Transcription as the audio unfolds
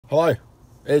Hello,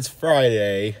 it's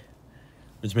Friday,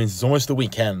 which means it's almost the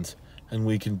weekend, and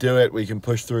we can do it, we can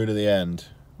push through to the end.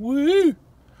 Woo!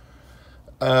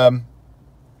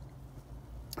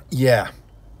 Yeah.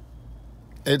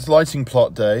 It's lighting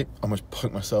plot day. I almost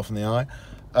poked myself in the eye.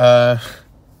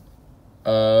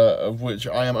 Of which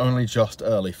I am only just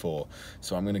early for.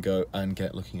 So I'm going to go and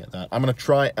get looking at that. I'm going to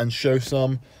try and show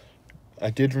some.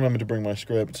 I did remember to bring my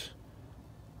script.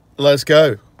 Let's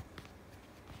go.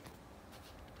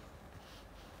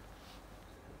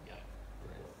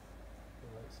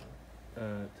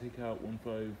 Take out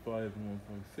 155 and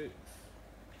 156.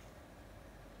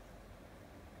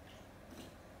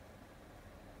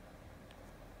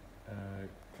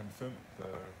 Consent for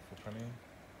penny.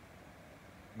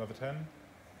 Another 10.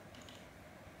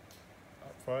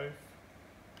 Up 5.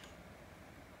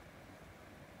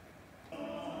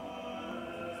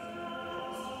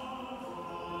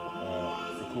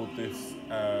 Record this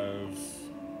as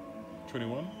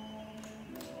 21.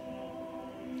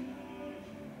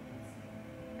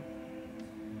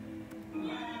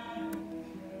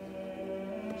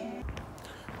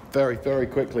 Very, very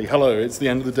quickly. Hello, it's the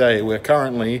end of the day. We're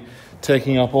currently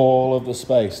taking up all of the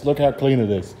space. Look how clean it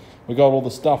is. We got all the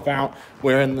stuff out.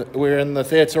 We're in the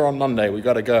theatre on Monday. We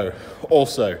got to go.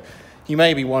 Also, you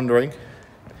may be wondering,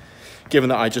 given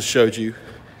that I just showed you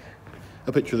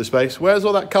a picture of the space, where's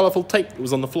all that colourful tape that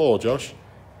was on the floor, Josh?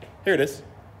 Here it is.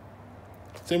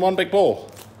 It's in one big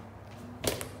ball.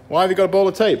 Why have you got a ball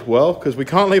of tape? Well, because we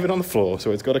can't leave it on the floor,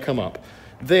 so it's got to come up.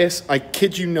 This, I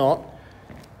kid you not,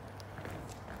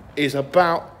 is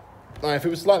about, if it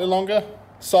was slightly longer,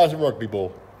 size of a rugby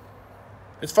ball.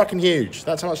 It's fucking huge.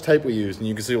 That's how much tape we used, and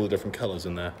you can see all the different colours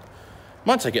in there.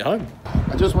 Might take it home.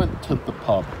 I just went to the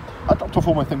pub. I dropped off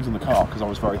all my things in the car because I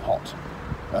was very hot,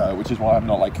 which is why I'm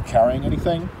not carrying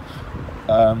anything.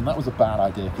 That was a bad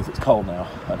idea because it's cold now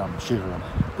and I'm shivering,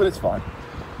 but it's fine.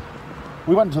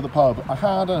 We went to the pub. I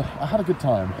had a good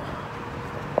time.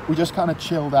 We just kind of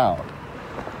chilled out.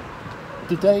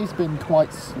 The day's been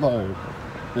quite slow,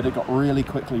 but it got really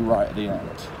quickly right at the end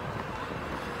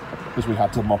because we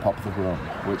had to mop up the room,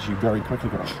 which you very quickly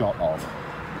got a shot of.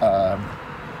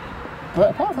 But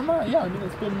apart from that, yeah, I mean,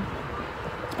 it's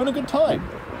been a good time.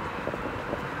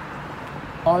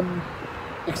 I'm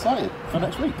excited for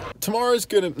next week.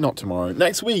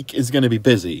 Next week is gonna be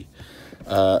busy,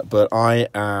 but I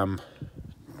am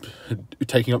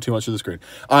taking up too much of the screen.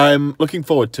 I'm looking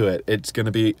forward to it. It's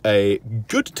gonna be a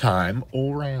good time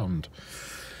all round.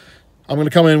 I'm going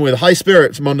to come in with high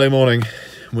spirits Monday morning.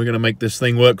 We're going to make this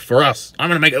thing work for us. I'm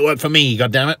going to make it work for me,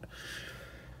 goddammit.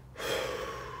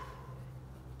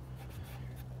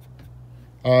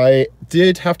 I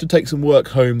did have to take some work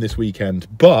home this weekend,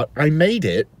 but I made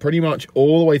it pretty much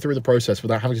all the way through the process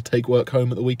without having to take work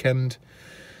home at the weekend.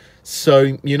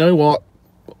 So, you know what?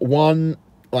 One,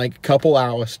 couple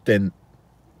hour stint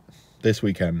this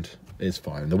weekend is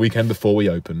fine. The weekend before we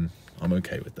open, I'm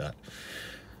okay with that.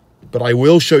 But I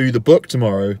will show you the book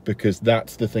tomorrow because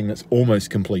that's the thing that's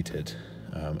almost completed.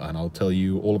 And I'll tell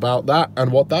you all about that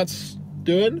and what that's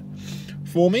doing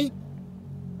for me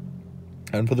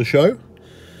and for the show.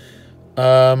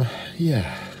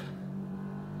 Yeah.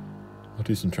 I'll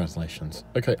do some translations.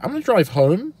 Okay, I'm going to drive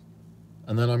home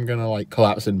and then I'm going to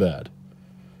collapse in bed,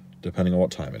 depending on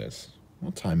what time it is.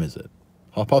 What time is it?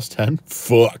 10:30?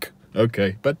 Fuck.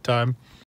 Okay, bedtime.